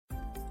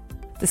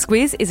The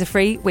Squiz is a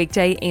free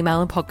weekday email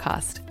and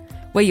podcast.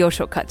 We're your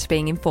shortcut to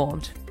being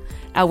informed.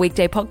 Our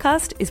weekday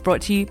podcast is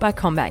brought to you by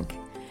CommBank,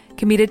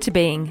 committed to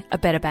being a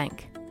better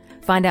bank.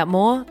 Find out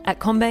more at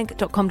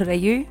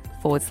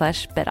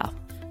commbank.com.au/better.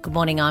 Good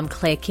morning, I'm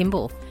Claire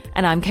Kimball.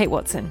 And I'm Kate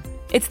Watson.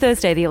 It's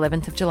Thursday, the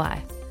 11th of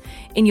July.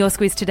 In your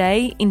Squiz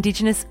today,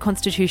 Indigenous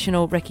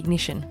constitutional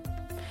recognition,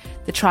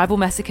 the tribal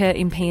massacre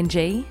in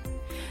PNG,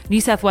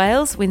 New South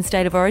Wales wins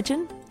state of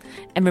origin,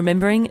 and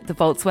remembering the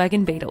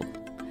Volkswagen Beetle.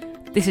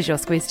 This is your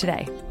Squiz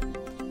today.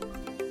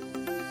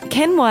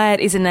 Ken Wyatt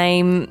is a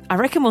name I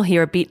reckon we'll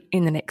hear a bit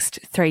in the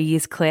next 3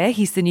 years, Claire.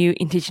 He's the new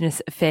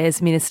Indigenous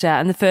Affairs Minister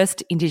and the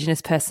first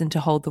Indigenous person to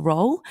hold the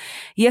role.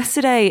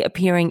 Yesterday,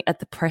 appearing at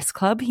the Press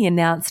Club, he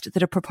announced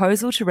that a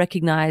proposal to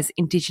recognise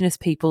Indigenous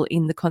people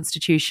in the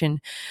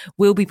Constitution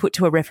will be put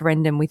to a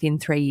referendum within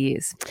 3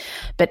 years.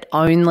 But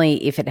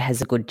only if it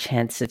has a good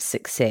chance of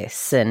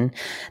success. And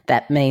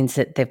that means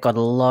that they've got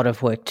a lot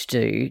of work to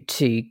do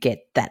to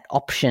get that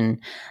option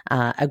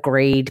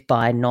agreed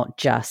by not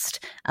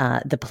just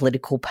the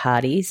political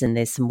parties, and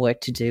there's some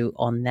work to do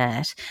on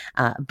that,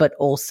 but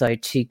also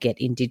to get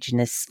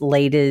Indigenous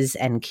leaders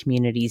and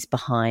communities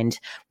behind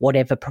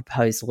whatever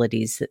proposal it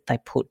is that they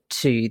put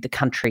to the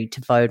country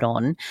to vote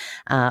on.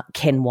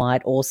 Ken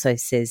Wyatt also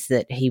says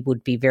that he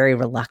would be very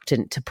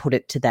reluctant to put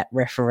it to that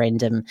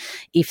referendum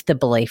if the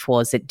belief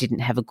was it didn't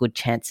have a good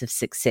chance of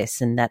success,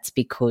 and that's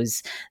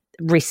because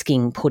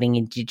risking putting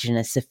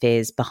Indigenous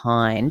affairs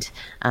behind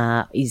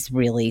is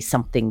really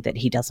something that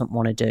he doesn't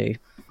want to do.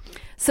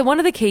 So one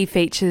of the key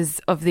features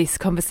of this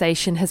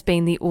conversation has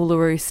been the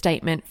Uluru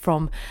Statement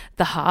from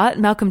the Heart.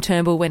 Malcolm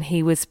Turnbull, when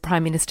he was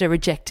Prime Minister,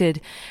 rejected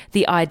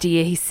the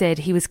idea. He said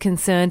he was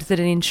concerned that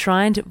an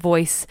enshrined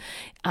voice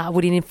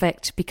would in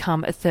effect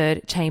become a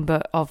third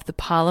chamber of the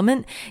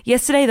Parliament.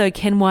 Yesterday, though,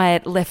 Ken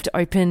Wyatt left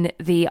open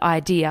the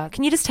idea.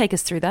 Can you just take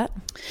us through that?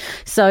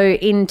 So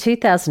in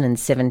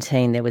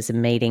 2017, there was a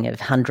meeting of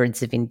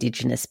hundreds of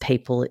Indigenous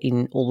people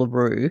in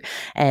Uluru,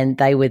 and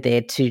they were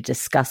there to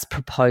discuss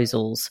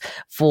proposals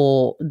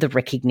for the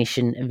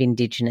recognition of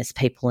Indigenous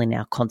people in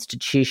our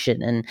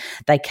Constitution. And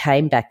they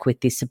came back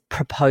with this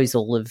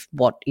proposal of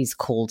what is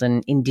called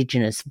an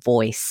Indigenous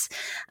voice,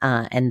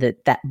 and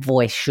that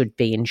voice should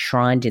be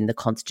enshrined in the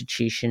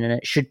Constitution, and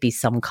it should be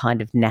some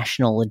kind of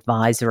national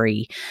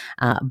advisory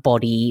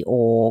body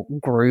or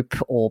group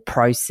or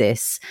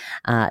process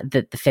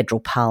that the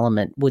federal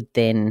parliament would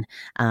then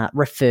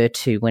refer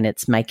to when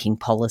it's making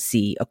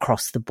policy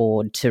across the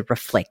board to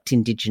reflect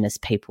Indigenous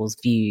people's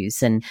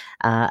views. And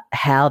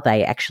how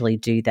they actually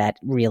do that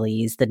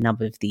really is the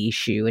nub of the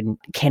issue. And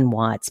Ken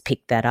Wyatt's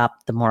picked that up.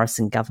 The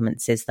Morrison government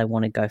says they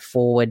want to go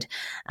forward.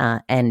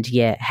 And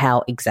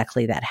how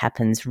exactly that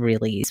happens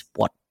really is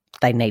what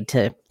they need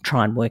to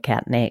try and work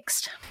out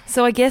next.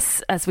 So I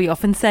guess, as we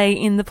often say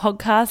in the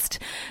podcast,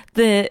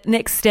 the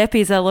next step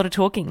is a lot of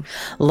talking.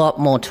 A lot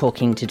more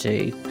talking to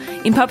do.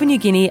 In Papua New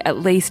Guinea, at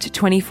least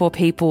 24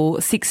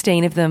 people,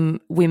 16 of them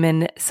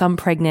women, some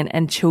pregnant,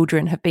 and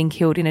children have been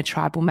killed in a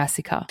tribal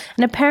massacre.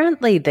 And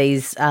apparently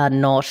these are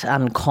not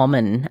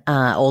uncommon,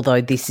 although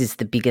this is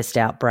the biggest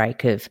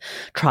outbreak of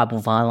tribal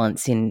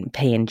violence in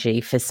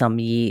PNG for some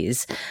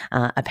years.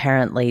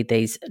 Apparently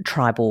these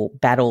tribal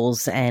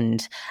battles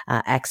and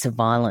acts of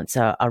violence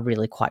are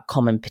really quite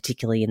common,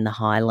 particularly in the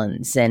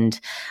highlands. And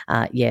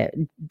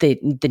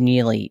the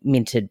newly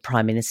minted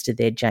Prime Minister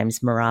there, James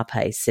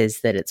Marape,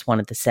 says that it's one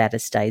of the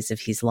saddest days of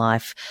his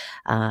life,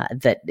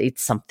 that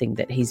it's something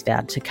that he's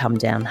vowed to come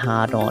down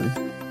hard on.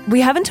 We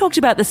haven't talked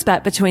about the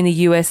spat between the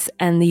US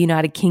and the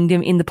United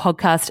Kingdom in the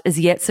podcast as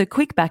yet, so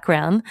quick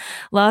background.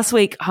 Last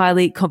week,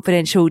 highly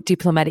confidential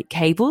diplomatic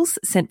cables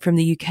sent from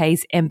the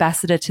UK's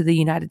ambassador to the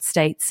United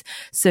States,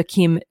 Sir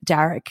Kim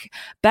Darroch,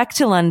 back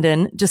to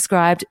London,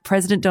 described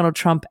President Donald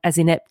Trump as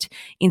inept,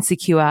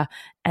 insecure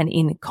and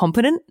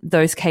incompetent.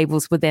 Those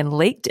cables were then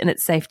leaked, and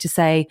it's safe to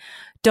say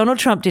Donald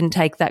Trump didn't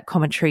take that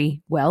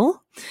commentary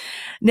well.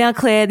 Now,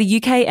 Claire, the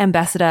UK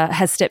ambassador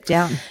has stepped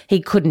down. He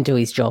couldn't do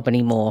his job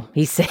anymore,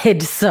 he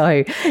said,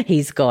 so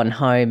he's gone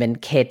home, and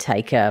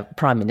caretaker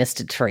Prime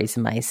Minister Theresa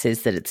May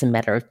says that it's a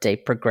matter of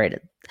deep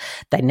regret.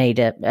 They need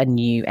a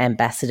new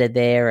ambassador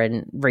there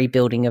and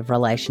rebuilding of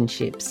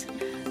relationships.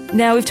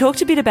 Now, we've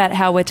talked a bit about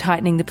how we're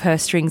tightening the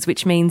purse strings,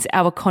 which means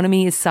our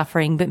economy is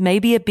suffering, but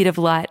maybe a bit of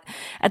light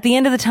at the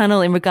end of the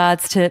tunnel in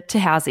regards to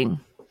housing.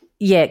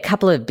 Yeah, a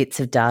couple of bits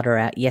of data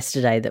out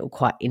yesterday that were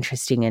quite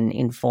interesting and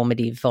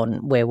informative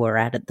on where we're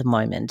at the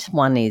moment.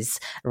 One is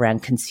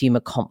around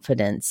consumer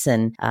confidence,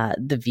 and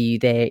the view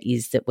there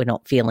is that we're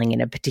not feeling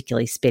in a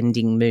particularly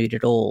spending mood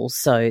at all.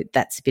 So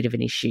that's a bit of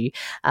an issue.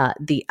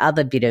 The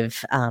other bit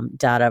of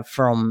data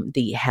from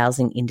the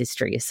Housing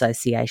Industry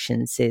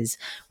Association says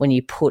when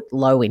you put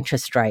low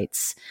interest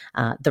rates,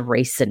 the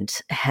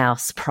recent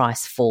house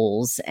price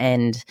falls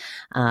and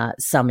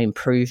some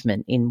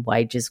improvement in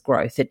wages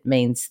growth, it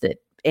means that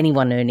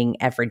anyone earning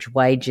average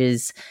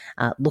wages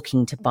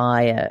looking to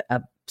buy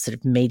a sort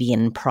of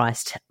median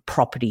priced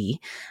property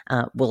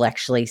will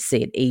actually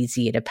see it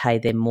easier to pay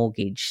their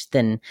mortgage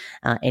than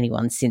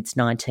anyone since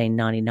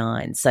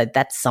 1999. So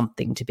that's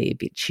something to be a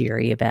bit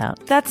cheery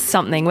about. That's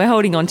something. We're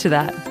holding on to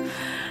that.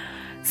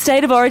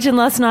 State of Origin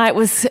last night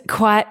was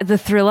quite the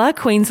thriller.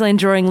 Queensland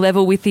drawing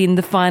level within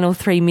the final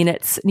 3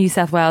 minutes. New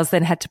South Wales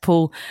then had to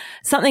pull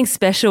something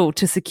special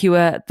to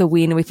secure the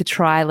win with a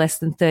try less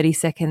than 30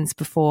 seconds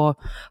before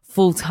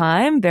full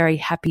time. Very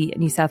happy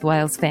New South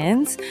Wales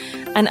fans.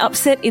 An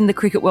upset in the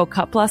Cricket World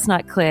Cup last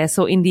night, Claire,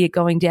 saw India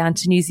going down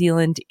to New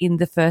Zealand in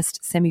the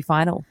first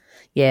semi-final.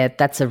 Yeah,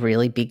 that's a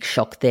really big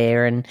shock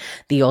there. And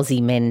the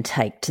Aussie men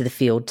take to the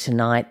field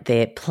tonight.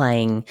 They're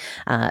playing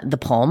the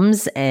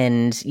Poms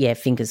and, yeah,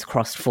 fingers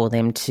crossed for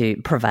them to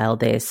prevail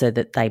there so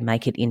that they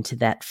make it into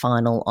that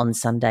final on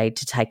Sunday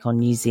to take on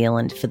New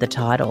Zealand for the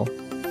title.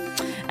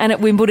 And at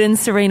Wimbledon,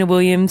 Serena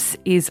Williams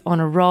is on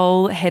a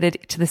roll, headed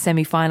to the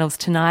semi-finals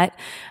tonight.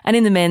 And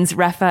in the men's,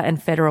 Rafa and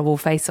Federer will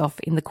face off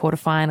in the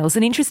quarterfinals.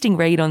 An interesting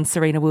read on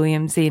Serena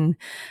Williams in,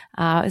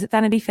 is it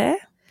Vanity Fair?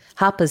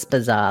 Harper's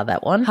Bazaar,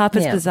 that one.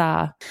 Harper's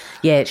Bazaar.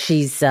 Yeah,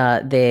 she's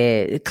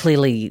there.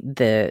 Clearly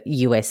the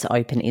US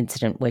Open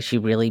incident where she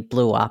really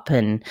blew up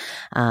and,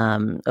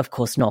 of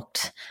course,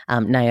 knocked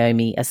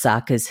Naomi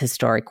Osaka's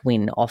historic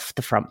win off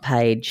the front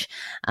page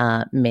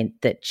meant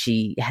that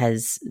she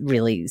has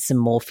really some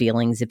more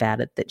feelings about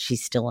it that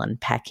she's still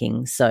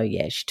unpacking. So,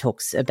 yeah, she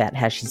talks about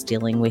how she's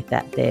dealing with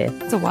that there.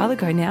 It's a while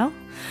ago now.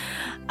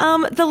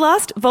 The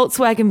last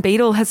Volkswagen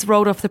Beetle has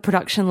rolled off the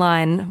production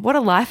line. What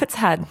a life it's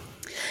had.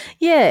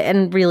 Yeah,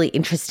 and really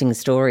interesting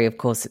story. Of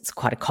course, it's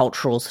quite a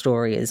cultural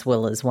story as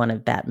well as one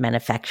about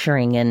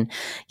manufacturing. And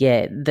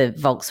yeah, the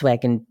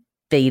Volkswagen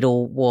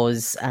Beetle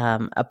was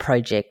a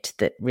project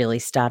that really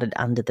started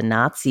under the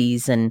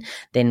Nazis and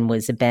then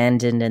was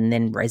abandoned and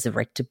then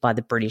resurrected by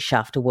the British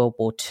after World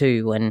War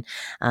II. And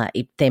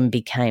it then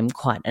became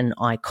quite an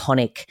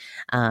iconic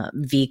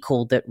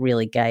vehicle that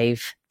really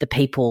gave the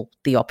people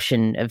the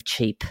option of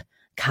cheap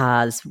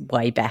cars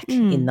way back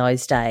in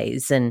those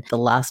days. And the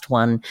last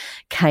one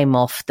came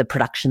off the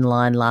production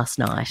line last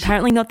night.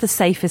 Apparently not the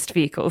safest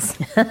vehicles.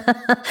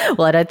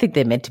 Well, I don't think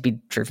they're meant to be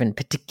driven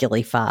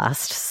particularly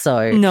fast.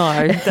 So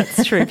no,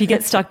 that's true. If you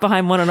get stuck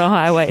behind one on a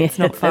highway, it's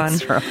not fun.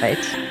 That's right.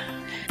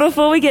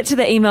 Before we get to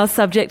the email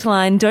subject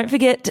line, don't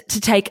forget to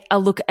take a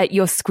look at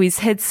your Squiz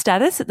Head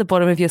status at the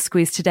bottom of your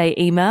Squiz Today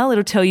email.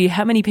 It'll tell you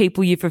how many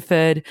people you've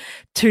referred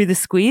to the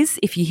Squiz.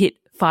 If you hit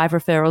 5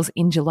 referrals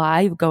in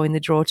July, you'll go in the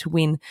draw to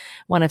win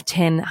one of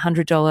 10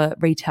 $100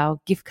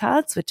 retail gift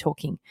cards. We're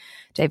talking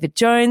David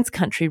Jones,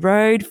 Country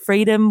Road,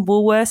 Freedom,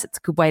 Woolworths. It's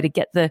a good way to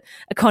get the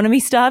economy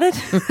started.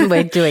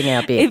 We're doing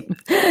our bit.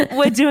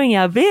 We're doing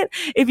our bit.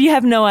 If you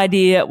have no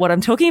idea what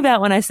I'm talking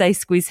about when I say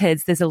Squiz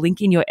Heads, there's a link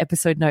in your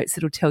episode notes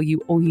that'll tell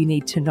you all you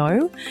need to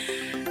know.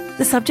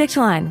 The subject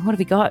line, what have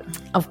we got?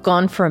 I've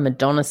gone for a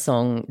Madonna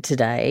song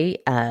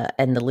today,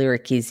 and the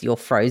lyric is "You're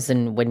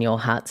frozen when your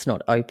heart's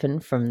not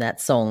open" from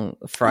that song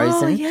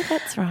Frozen. Oh, yeah,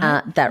 that's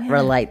right. That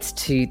relates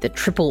to the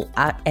triple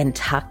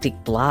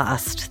Antarctic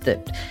blast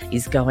that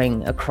is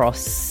going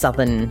across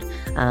southern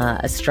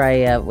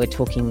Australia. We're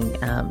talking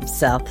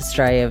South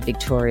Australia,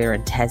 Victoria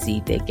and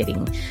Tassie. They're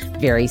getting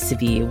very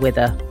severe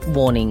weather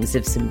warnings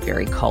of some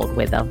very cold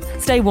weather.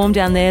 Stay warm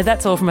down there.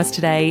 That's all from us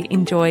today.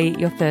 Enjoy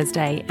your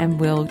Thursday and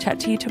we'll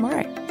chat to you tomorrow.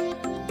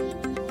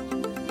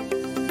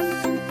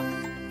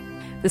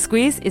 The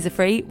Squiz is a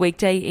free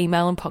weekday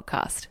email and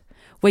podcast.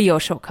 We're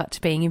your shortcut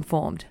to being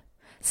informed.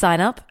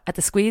 Sign up at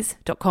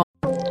thesquiz.com.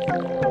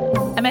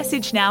 A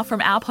message now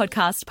from our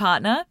podcast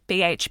partner,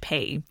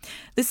 BHP.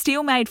 The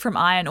steel made from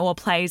iron ore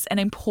plays an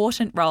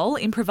important role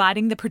in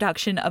providing the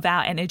production of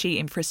our energy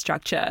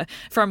infrastructure,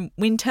 from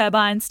wind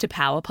turbines to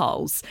power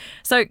poles.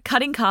 So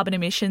cutting carbon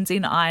emissions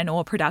in iron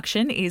ore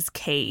production is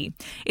key.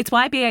 It's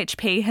why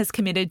BHP has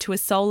committed to a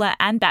solar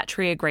and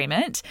battery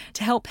agreement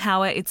to help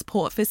power its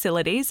port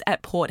facilities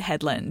at Port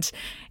Hedland.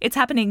 It's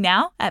happening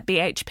now at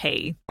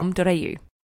BHP.com.au.